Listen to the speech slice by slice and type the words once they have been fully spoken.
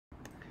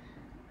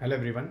Hello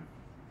everyone,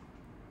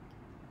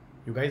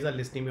 you guys are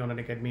listening me on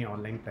Unacademy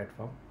online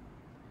platform.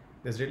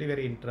 This is really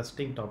very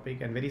interesting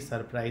topic and very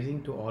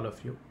surprising to all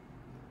of you.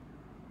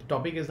 The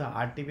topic is the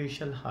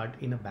artificial heart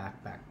in a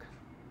backpack.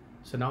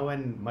 So now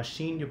an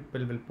machine you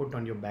will put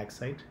on your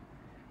backside,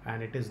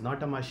 and it is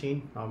not a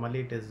machine, normally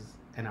it is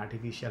an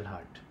artificial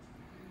heart.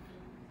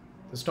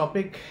 This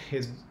topic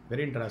is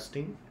very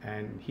interesting,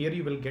 and here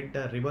you will get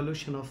the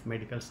revolution of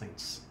medical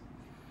science.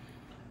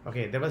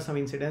 Okay, there were some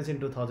incidents in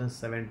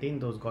 2017,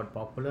 those got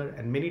popular,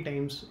 and many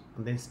times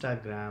on the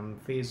Instagram,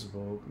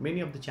 Facebook,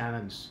 many of the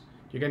channels,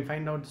 you can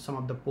find out some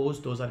of the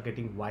posts, those are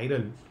getting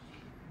viral,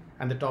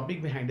 and the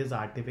topic behind is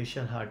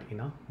artificial heart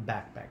in a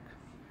backpack.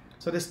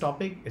 So this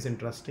topic is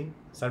interesting,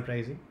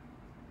 surprising,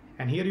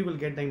 and here you will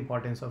get the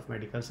importance of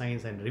medical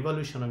science and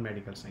revolution on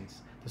medical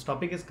science. This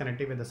topic is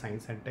connected with the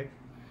science and tech,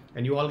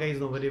 and you all guys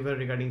know very well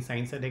regarding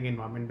science and tech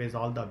environment based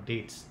all the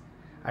updates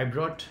I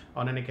brought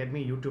on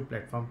Unacademy YouTube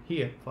platform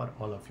here for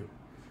all of you.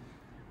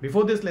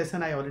 Before this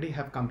lesson, I already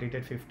have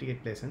completed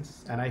 58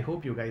 lessons, and I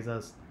hope you guys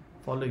are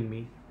following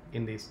me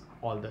in this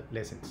all the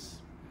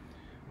lessons.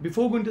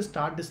 Before going to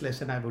start this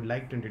lesson, I would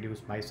like to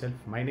introduce myself.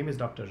 My name is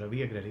Dr.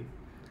 Ravi Agrahari.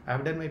 I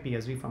have done my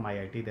PhD from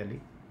IIT Delhi.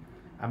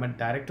 I'm a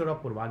director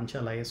of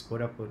Purvanchal IS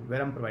Korapur,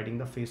 where I'm providing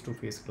the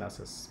face-to-face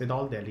classes with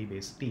all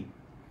Delhi-based team.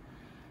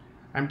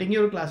 I'm taking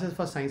your classes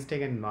for science,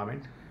 tech and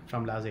environment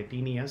from last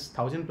 18 years.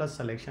 1000+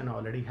 selection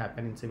already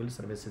happened in civil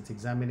services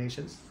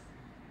examinations.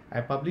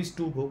 I published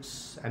 2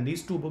 books, and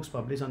these 2 books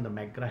published on the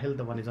McGraw-Hill.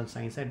 The one is on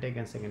science and tech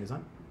and second is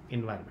on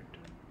environment.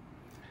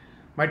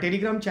 My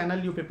Telegram channel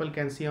you people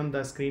can see on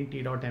the screen,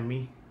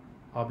 t.me/Ravi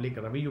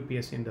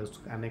UPSC in the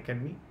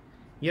Unacademy.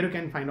 Here you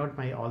can find out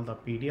my all the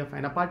PDF,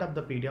 and a part of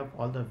the PDF,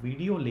 all the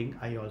video link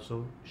I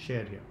also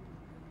share here.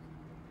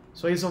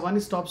 So it's a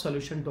one-stop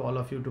solution to all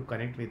of you to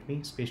connect with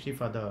me, especially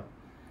for the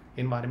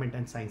environment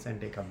and science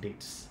and tech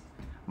updates.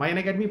 My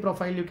Unacademy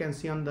profile you can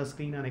see on the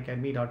screen,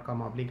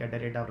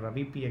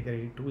 unacademy.com/Ravi P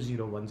Agrahari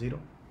 2010.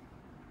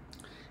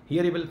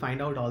 Here you will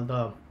find out all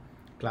the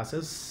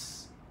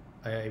classes,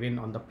 even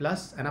on the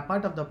plus, and a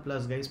part of the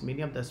plus guys,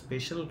 many of the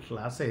special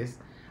classes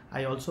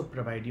I also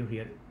provide you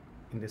here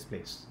in this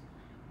place.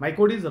 My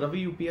code is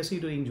Ravi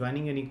UPSC. During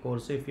joining any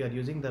course, if you are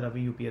using the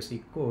Ravi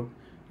UPSC code,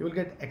 you will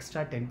get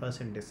extra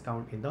 10%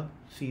 discount in the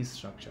fee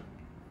structure.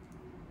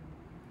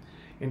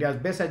 India's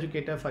best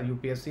educator for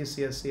UPSC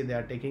CSE, they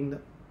are taking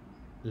the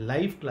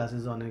live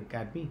classes on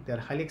Unacademy. They are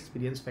highly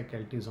experienced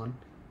faculties on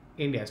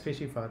India,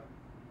 especially for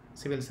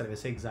civil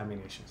service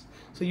examinations.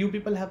 So you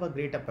people have a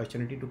great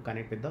opportunity to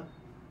connect with the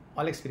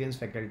all experienced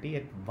faculty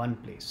at one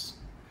place.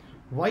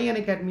 Why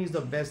Unacademy is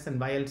the best, and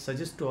why I'll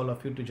suggest to all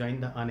of you to join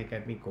the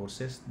Unacademy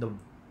courses. The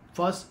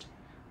first,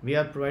 we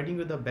are providing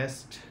you the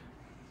best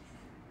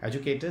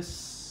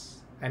educators,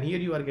 and here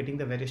you are getting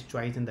the various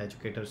choice in the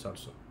educators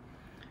also.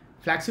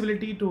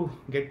 Flexibility to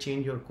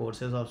change your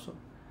courses also.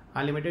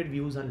 Unlimited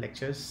views and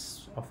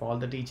lectures of all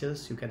the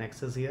teachers you can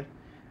access here.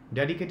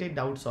 Dedicated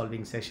doubt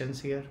solving sessions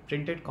here.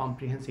 Printed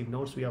comprehensive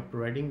notes we are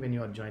providing when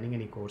you are joining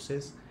any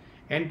courses.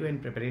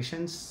 End-to-end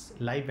preparations,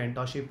 live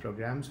mentorship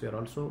programs, we are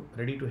also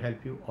ready to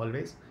help you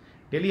always.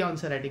 Daily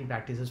answer writing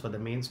practices for the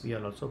mains we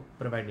are also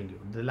providing you.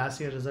 The last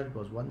year result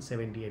was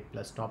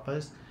 178+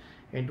 toppers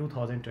in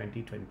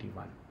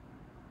 2020-21.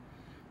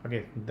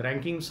 Okay, the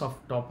rankings of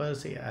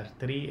toppers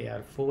AR3,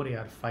 AR4,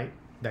 AR5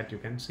 that you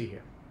can see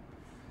here.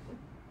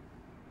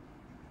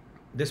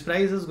 This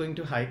price is going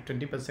to hike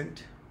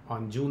 20%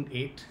 on June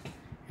 8,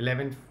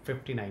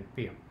 11:59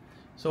 p.m.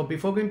 So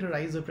before going to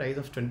rise the price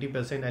of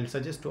 20%, I'll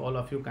suggest to all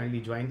of you kindly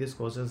join these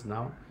courses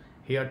now.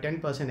 Here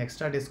 10%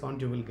 extra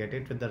discount you will get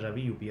it with the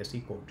Ravi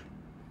UPSC code.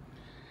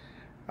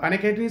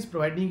 Unacademy is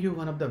providing you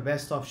one of the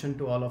best option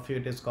to all of you.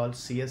 It is called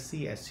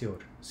CSE Assure.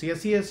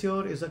 CSE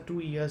Assure is a 2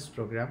 years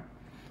program.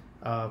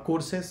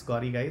 Courses,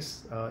 Gauri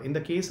guys. In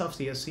the case of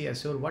CSE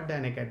Assure, what the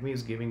Unacademy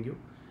is giving you,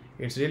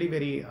 it's really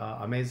very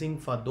amazing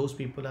for those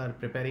people are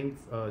preparing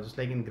just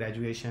like in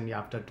graduation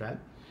after 12.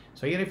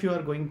 So here if you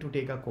are going to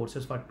take a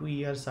courses for 2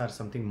 years or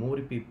something more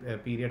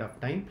period of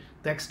time,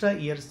 the extra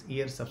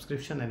year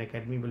subscription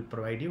Unacademy will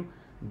provide you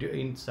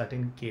in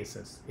certain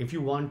cases. If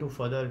you want to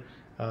further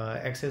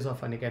access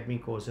of Unacademy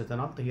courses, then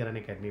all here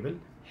Unacademy will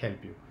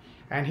help you.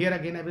 And here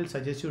again I will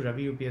suggest you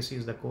Ravi UPSC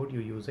is the code, you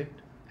use it,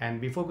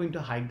 and before going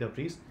to hike the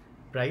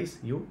price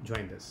you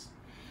join this.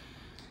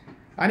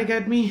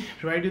 Unacademy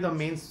provide you the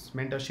mains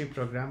mentorship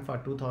program for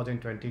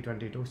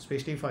 2020-22,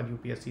 especially for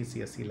UPSC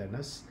CSE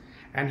learners.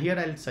 And here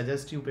I'll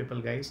suggest you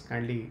people guys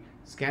kindly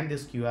scan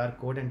this QR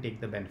code and take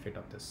the benefit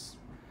of this.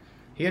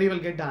 Here you will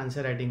get the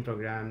answer writing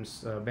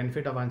programs,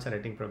 benefit of answer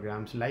writing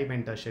programs, live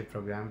mentorship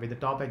program with the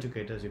top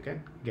educators you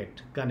can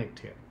connect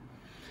here.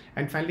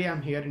 And finally,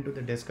 I'm here into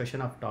the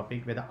discussion of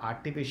topic where the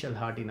artificial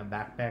heart in a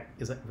backpack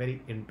is a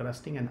very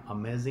interesting and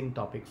amazing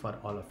topic for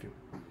all of you.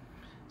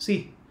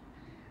 See,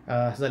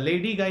 the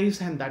lady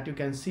guys, and that you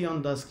can see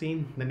on the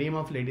screen, the name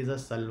of lady is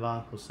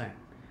Salwa Hussain.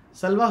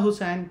 Salwa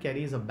Hussain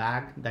carries a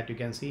bag that you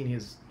can see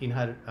in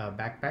her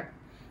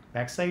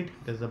backside.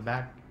 There's a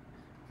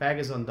bag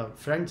is on the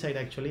front side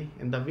actually,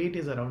 and the weight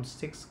is around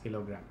 6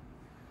 kg.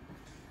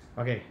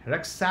 Okay,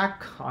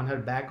 rucksack on her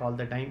back all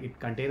the time.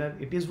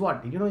 It is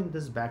what? In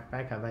this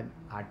backpack have an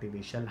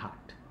artificial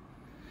heart.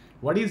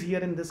 What is here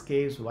in this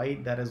case? Why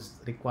there is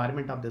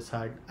requirement of this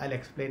heart? I'll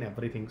explain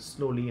everything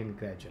slowly and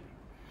gradually.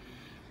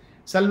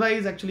 Salva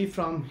is actually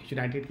from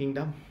United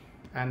Kingdom,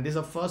 and this is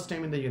the first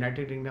time in the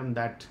United Kingdom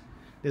that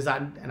there's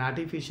an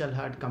artificial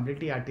heart,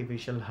 completely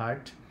artificial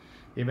heart,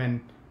 even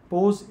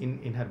posed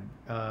in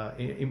her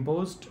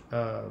imposed,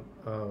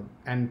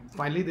 and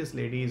finally this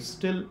lady is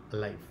still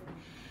alive.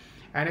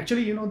 And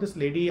actually, this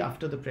lady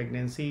after the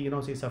pregnancy,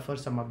 she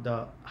suffers some of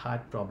the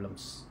heart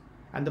problems,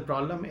 and the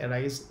problem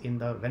arises in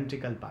the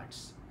ventricle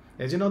parts.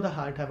 As you know, the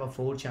heart have a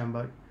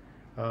 4-chamber.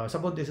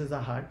 Suppose this is the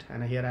heart,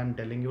 and here I am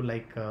telling you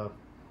like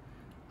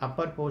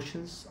upper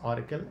portions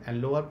auricle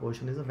and lower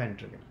portion is a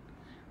ventricle.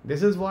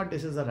 This is what?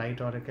 This is the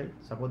right auricle.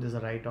 Suppose this is a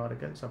right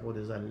auricle. Suppose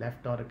this is a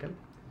left auricle.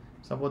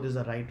 Suppose this is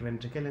a right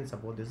ventricle, and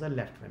suppose this is a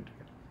left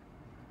ventricle.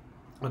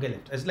 Okay,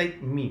 left. It's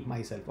like me,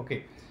 myself.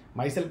 Okay,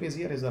 myself is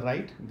here, is the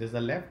right, this is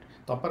the left.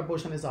 The upper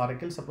portion is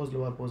auricle. Suppose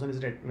lower portion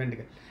is right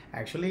ventricle.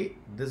 Actually,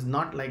 this is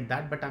not like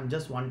that, but I'm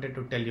just wanted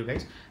to tell you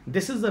guys.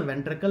 This is the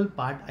ventricle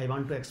part I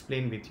want to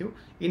explain with you.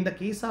 In the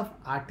case of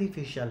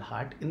artificial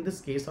heart, in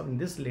this case of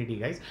this lady,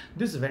 guys,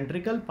 this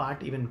ventricle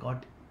part even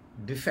got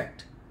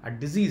defect,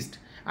 diseased,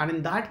 and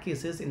in that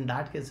cases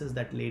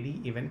that lady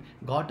even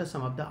got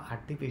some of the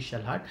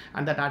artificial heart,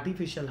 and that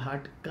artificial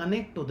heart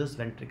connect to this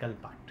ventricle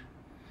part.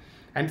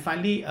 And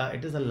finally,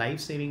 it is a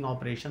life-saving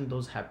operation.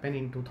 Those happen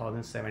in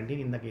 2017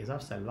 in the case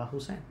of Salwa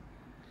Hussain.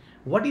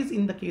 What is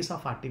in the case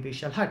of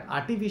artificial heart?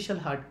 Artificial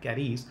heart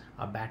carries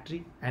a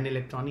battery, an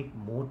electric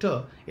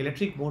motor,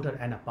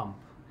 and a pump.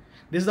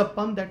 This is a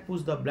pump that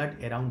pushes the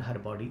blood around her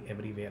body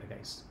everywhere,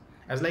 guys.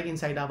 As like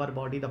inside our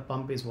body, the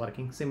pump is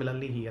working.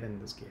 Similarly here in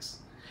this case.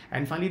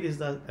 And finally, this is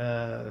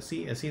the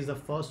she is the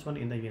first one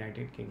in the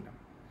United Kingdom.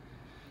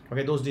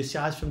 Okay, those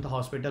discharged from the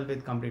hospital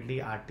with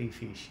completely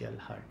artificial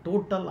heart,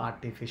 total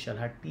artificial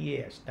heart,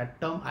 TAH.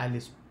 That term I'll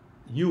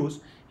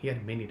use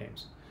here many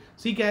times.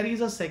 She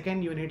carries a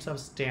second units of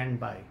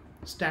standby,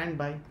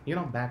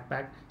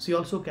 backpack. She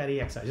also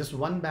carry extra. Just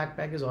one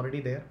backpack is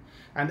already there,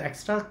 and the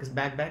extra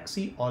backpack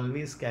she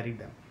always carried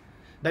them.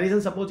 The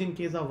reason, suppose in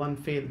case of one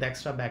fail, the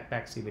extra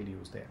backpack she will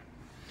use there.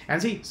 And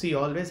she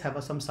always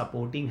have some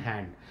supporting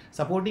hand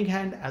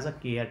as a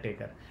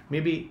caretaker,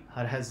 maybe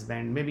her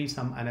husband, maybe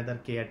some another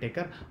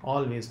caretaker,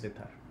 always with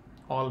her.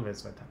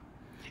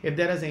 If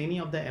there is any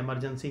of the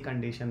emergency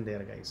condition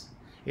there, guys,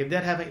 if they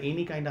have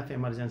any kind of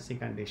emergency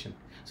condition,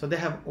 so they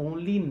have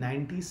only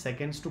 90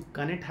 seconds to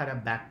connect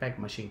her backpack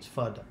machines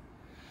further.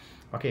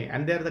 Okay,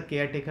 and they're the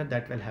caretaker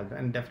that will help,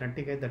 and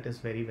definitely guys, that is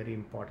very, very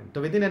important.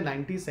 So within a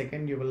 90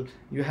 second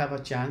you have a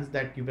chance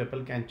that you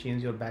people can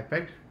change your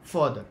backpack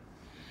further.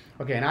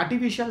 Okay, an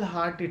artificial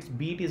heart, its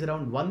beat is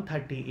around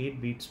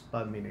 138 beats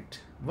per minute.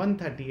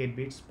 138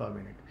 beats per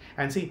minute.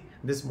 And see,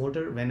 this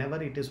motor,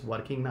 whenever it is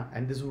working now,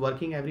 and this is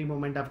working every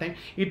moment of time,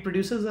 it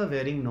produces a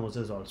varying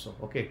noises also.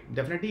 Okay,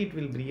 definitely it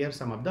will hear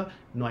some of the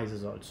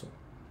noises also.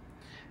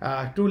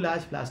 2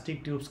 large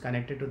plastic tubes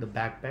connected to the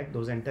backpack,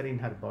 those enter in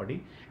her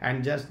body,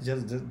 and just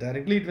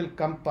directly it will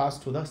come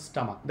past to the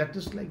stomach. That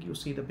is like you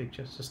see the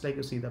picture, just like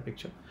you see the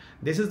picture.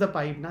 This is the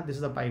pipe now, this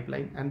is the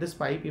pipeline, and this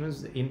pipe even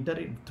enter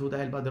it through the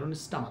help of their own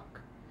stomach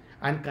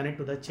and connect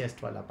to the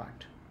chest wala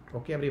part.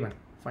 Okay, everyone,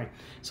 fine.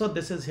 So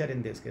this is here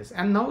in this case,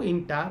 and now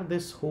entire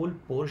this whole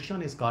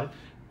portion is called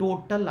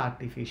total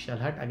artificial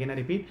heart. Again I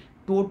repeat,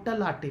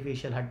 total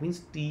artificial heart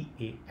means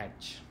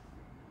TAH.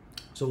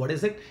 So what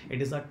is it?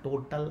 It is a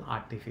total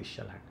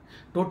artificial heart.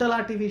 Total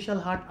artificial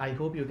heart, I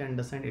hope you can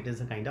understand, it is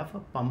a kind of a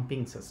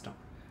pumping system,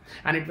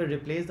 and it will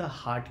replace the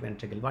heart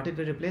ventricle. What it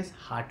will replace?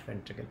 Heart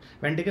ventricle.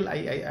 Ventricle,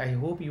 I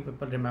hope you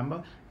people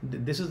remember,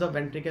 this is the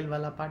ventricle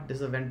wala part, this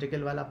is the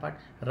ventricle wala part,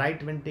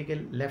 right ventricle,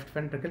 left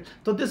ventricle.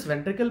 So this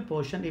ventricle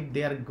portion, if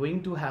they are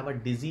going to have a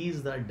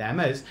disease, the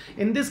damage,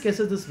 in this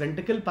cases this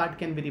ventricle part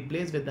can be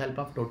replaced with the help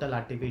of total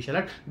artificial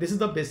heart. This is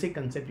the basic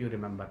concept you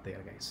remember there,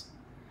 guys.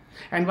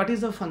 And what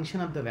is the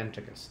function of the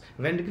ventricles?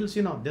 Ventricles,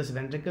 these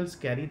ventricles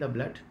carry the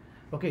blood,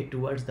 okay,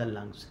 towards the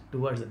lungs,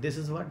 this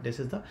is what? This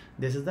is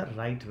the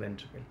right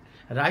ventricle.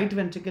 Right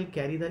ventricle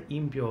carry the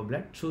impure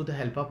blood through the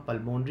help of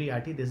pulmonary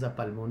artery. This is the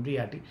pulmonary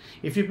artery.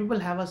 If you people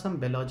have some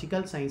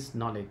biological science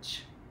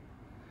knowledge,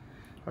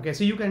 okay,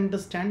 so you can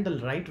understand the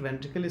right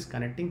ventricle is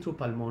connecting through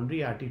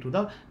pulmonary artery to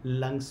the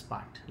lungs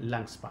part.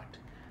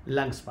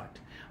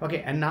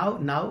 Okay, and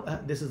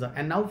now this is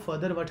and now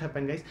further what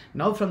happened, guys?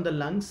 Now from the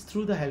lungs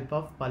through the help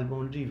of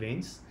pulmonary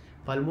veins,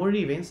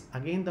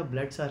 again the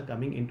bloods are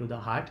coming into the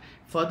heart,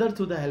 further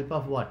through the help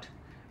of what?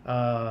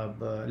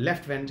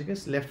 Left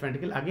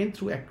ventricle, again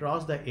through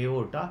across the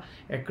aorta,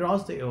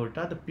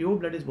 the pure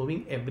blood is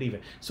moving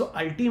everywhere. So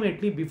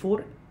ultimately,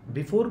 before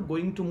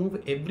going to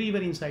move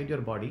everywhere inside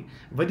your body,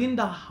 within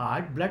the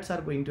heart, bloods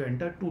are going to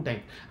enter 2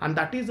 times, and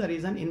that is the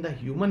reason in the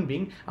human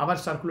being our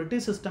circulatory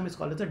system is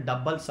called as a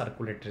double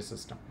circulatory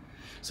system.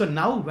 So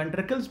now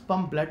ventricles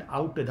pump blood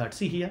out to the heart.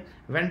 See here,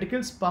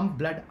 ventricles pump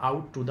blood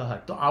out to the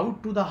heart. So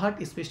out to the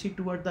heart, especially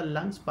toward the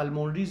lungs,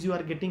 pulmonaries you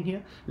are getting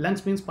here.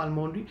 Lungs means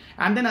pulmonary,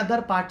 and then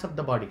other parts of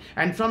the body.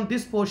 And from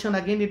this portion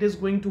again, it is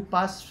going to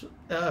pass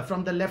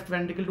from the left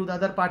ventricle to the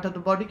other part of the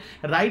body.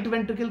 Right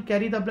ventricle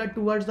carry the blood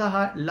towards the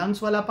heart,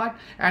 lungs wala part,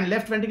 and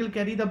left ventricle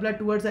carry the blood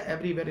towards the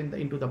everywhere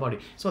into the body.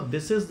 So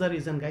this is the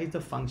reason, guys,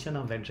 the function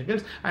of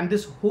ventricles. And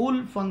this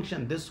whole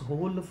function,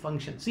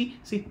 see,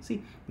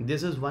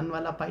 this is one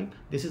wala pipe,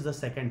 this is the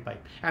second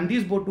pipe, and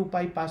these both two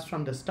pipe pass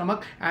from the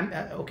stomach, and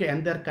okay,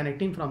 and they're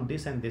connecting from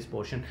this and this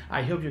portion.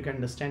 I hope you can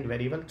understand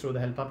very well through the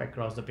help of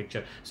across the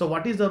picture. So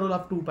what is the role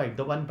of two pipe,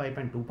 the one pipe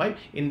and two pipe?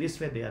 In this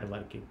way they are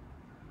working.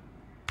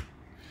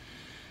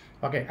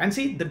 Okay, and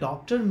see, the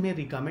doctor may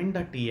recommend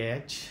the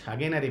TAH.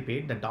 Again I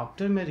repeat, the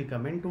doctor may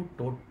recommend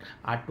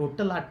a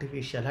total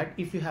artificial heart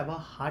if you have a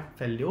heart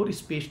failure,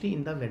 especially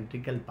in the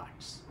ventricle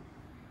parts,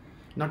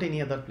 not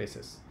any other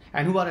places,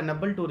 and who are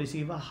unable to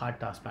receive a heart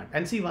transplant.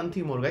 And see one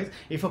thing more, guys,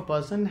 if a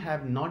person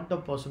have not the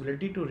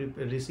possibility to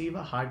receive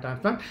a heart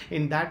transplant,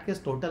 in that case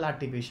total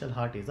artificial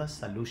heart is a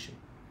solution.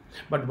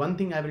 But one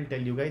thing I will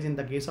tell you guys, in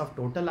the case of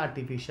total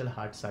artificial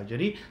heart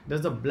surgery,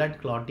 there's the blood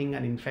clotting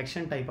and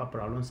infection type of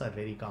problems are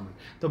very common.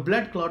 The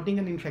blood clotting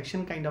and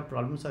infection kind of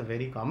problems are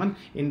very common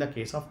in the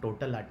case of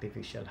total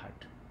artificial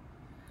heart.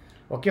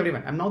 Okay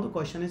everyone, and now the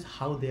question is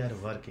how they are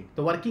working.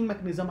 The working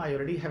mechanism I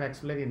already have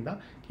explained in the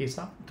case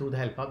of through the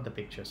help of the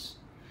pictures.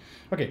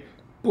 Okay,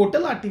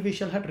 total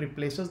artificial heart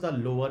replaces the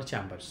lower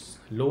chambers.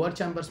 Lower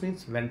chambers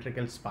means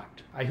ventricles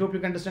part. I hope you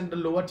can understand the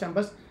lower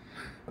chambers,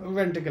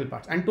 ventricle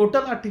parts. And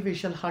total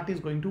artificial heart is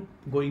going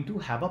to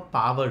have a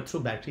power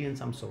through battery and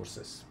some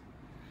sources.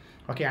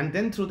 Okay, and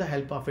then through the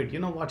help of it, you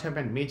know what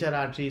happened, major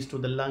arteries to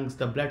the lungs,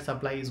 the blood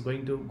supply is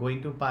going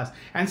to pass.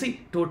 And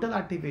see, total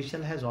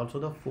artificial has also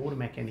the 4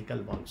 mechanical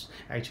valves.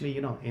 Actually,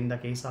 you know, in the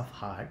case of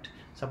heart,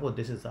 suppose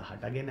this is the heart,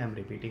 again I'm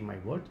repeating my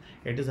words,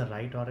 it is a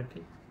right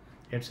auricle,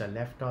 it's a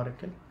left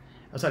auricle,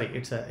 sorry,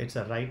 it's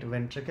a right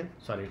ventricle,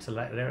 sorry, it's a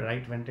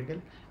right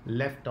ventricle,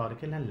 left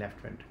auricle and left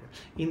ventricle.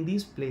 In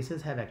these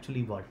places have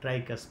actually what,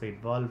 tricuspid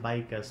valve,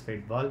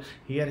 bicuspid valve,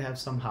 here have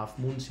some half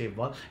moon shaped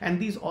valve, and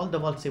these all the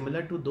valves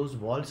similar to those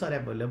valves are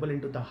available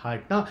into the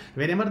heart. Now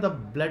whenever the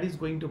blood is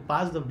going to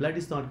pass, the blood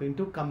is not going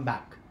to come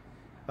back.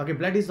 Okay,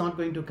 blood is not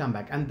going to come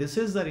back, and this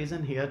is the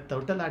reason here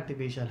total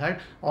artificial heart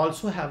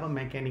also have a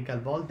mechanical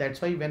valve.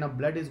 That's why when a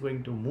blood is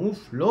going to move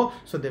flow,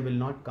 so they will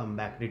not come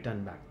back,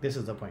 return back. This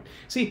is the point.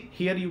 See,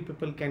 here you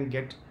people can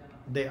get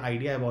the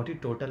idea about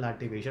it. Total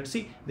artificial,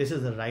 see, this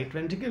is the right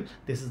ventricle,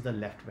 this is the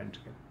left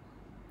ventricle.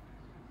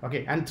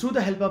 Okay, and through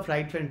the help of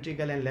right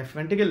ventricle and left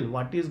ventricle,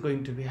 what is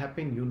going to be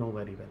happen, you know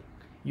very well.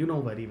 You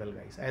know very well,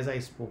 guys, as I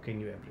spoke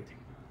in you everything.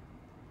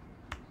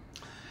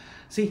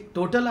 See,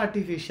 total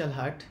artificial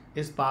heart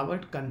is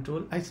powered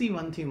control. I see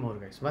one thing more,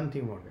 guys.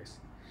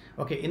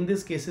 Okay, in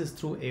this cases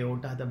through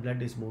aorta, the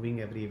blood is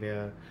moving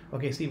everywhere.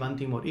 Okay, see one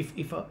thing more.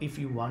 If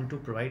you want to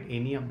provide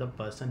any of the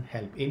person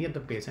help, any of the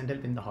patient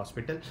help in the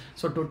hospital,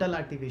 so total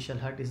artificial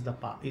heart is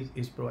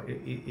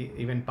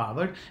even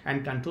powered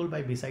and controlled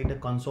by beside the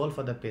console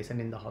for the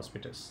patient in the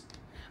hospitals.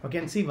 Okay,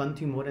 and see one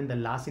thing more, and the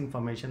last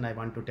information I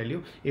want to tell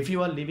you, if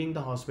you are leaving the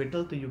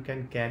hospital, so you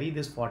can carry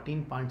this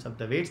 14 pounds of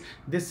the weights.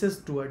 This is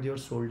toward your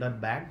shoulder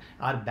bag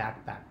or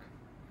backpack.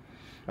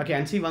 Okay,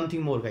 and see one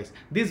thing more, guys,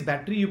 this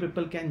battery you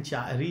people can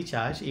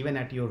recharge even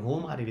at your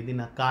home or within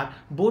a car.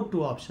 Both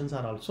two options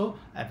are also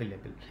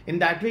available. In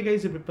that way,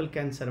 guys, you people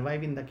can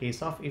survive in the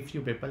case of if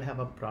you people have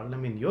a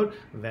problem in your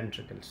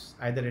ventricles,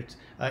 either it's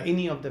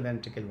any of the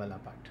ventricle wala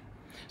part.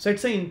 So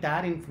it's an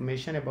entire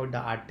information about the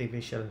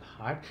artificial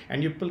heart,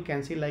 and you people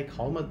can see like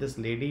how much this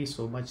lady is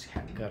so much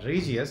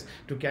courageous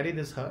to carry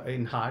this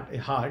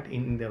heart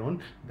in their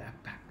own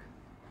backpack.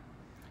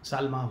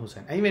 Salma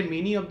Hussain. I mean,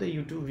 many of the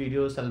YouTube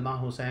videos, Salma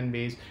Hussain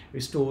based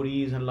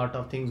stories and a lot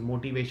of things,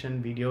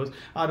 motivation videos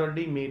are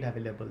already made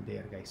available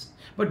there, guys.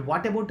 But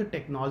what about the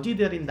technology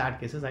there in that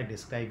cases I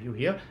describe you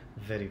here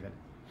very well.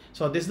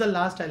 So this is the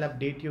last, I'll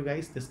update you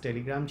guys, this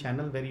Telegram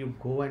channel where you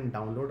go and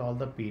download all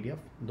the PDF,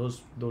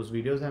 those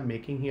videos I'm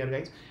making here,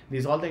 guys.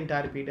 These all the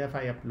entire PDF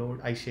I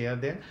upload, I share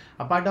there.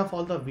 Apart of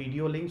all the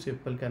video links,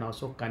 people can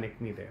also connect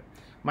me there.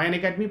 My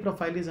Unacademy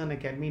profile is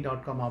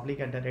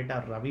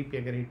unacademy.com/Ravi P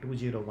Agrahari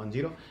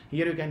 2010.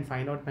 Here you can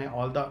find out my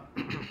all the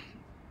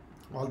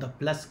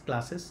plus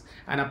classes,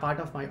 and a part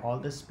of my all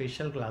the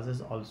special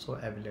classes also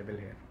available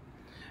here.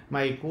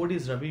 My code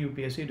is Ravi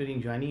UPSC.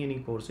 During joining any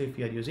course, if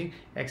you are using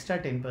extra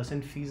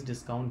 10% fees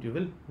discount, you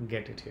will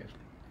get it here.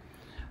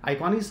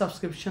 Iconic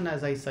subscription,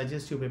 as I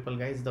suggest you people,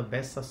 guys, the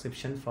best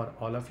subscription for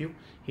all of you.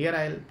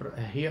 Here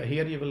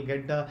here you will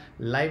get the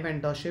live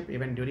mentorship.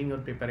 Even during your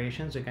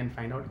preparations, you can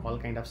find out all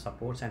kind of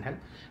supports and help.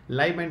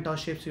 Live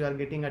mentorships, you are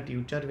getting a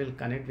tutor will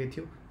connect with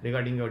you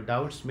regarding your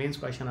doubts, mains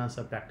question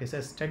answer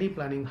practices, study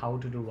planning, how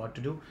to do, what to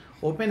do.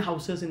 Open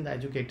houses in the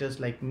educators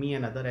like me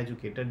and other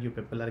educators, you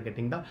people are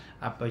getting the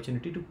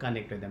opportunity to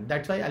connect with them.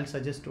 That's why I'll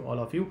suggest to all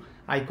of you,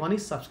 Iconic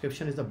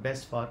subscription is the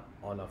best for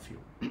all of you.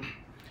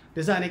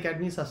 This is an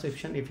Unacademy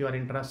subscription. If you are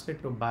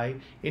interested to buy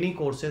any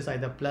courses,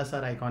 either Plus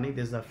or Iconic,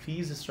 this is the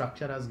fees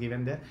structure as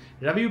given there.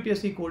 Ravi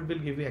UPSC code will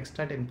give you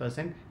extra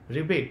 10%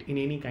 rebate in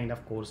any kind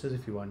of courses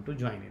if you want to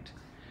join it.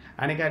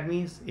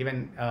 Unacademy's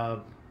even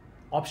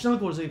optional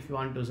courses if you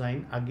want to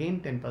join, again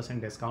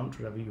 10% discount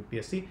Ravi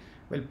UPSC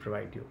will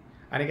provide you.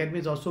 Unacademy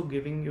is also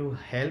giving you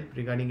help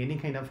regarding any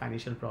kind of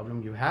financial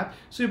problem you have,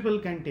 so people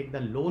can take the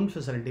loan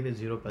facility with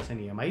 0%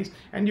 EMIs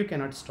and you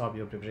cannot stop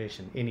your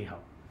preparation anyhow.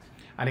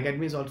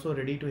 Unacademy is also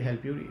ready to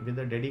help you with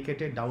a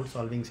dedicated doubt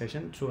solving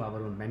session through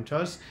our own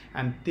mentors,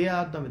 and these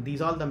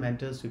are the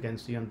mentors you can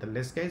see on the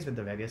list, guys, with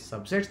the various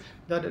subjects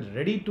that are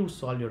ready to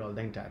solve your all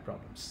the entire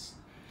problems.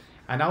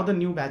 And now the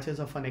new batches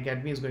of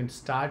Unacademy is going to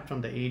start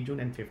from the 8 June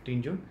and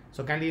 15 June.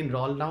 So kindly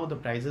enroll now. The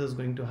prices is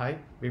going to high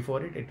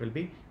before it will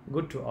be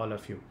good to all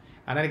of you.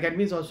 And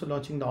Unacademy is also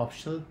launching the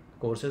optional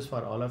courses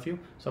for all of you.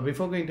 So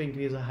before going to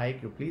increase the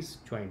hike, you please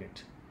join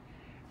it.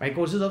 My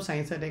courses of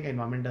Science and Tech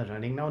Environment are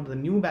running now. The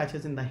new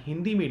batches in the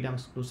Hindi medium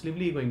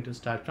exclusively going to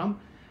start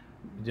from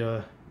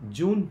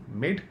June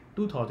mid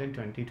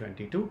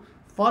 2022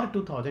 for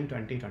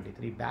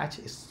 2020-23 batch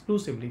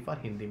exclusively for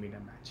Hindi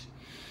medium batch.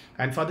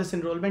 And for this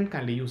enrollment,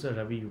 kindly use the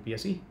Ravi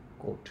UPSC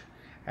code.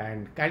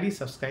 And kindly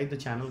subscribe the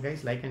channel,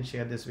 guys, like and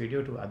share this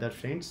video to other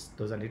friends.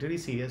 Those are literally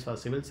serious for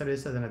civil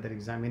services and other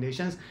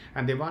examinations,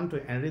 and they want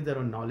to enrich their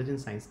own knowledge in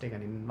science, tech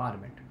and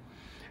environment.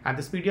 And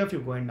this PDF you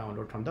go and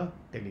download from the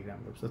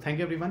Telegram group. So thank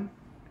you everyone.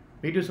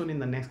 Meet you soon in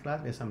the next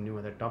class with some new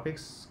other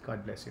topics.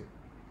 God bless you.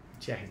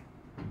 Jai Hind.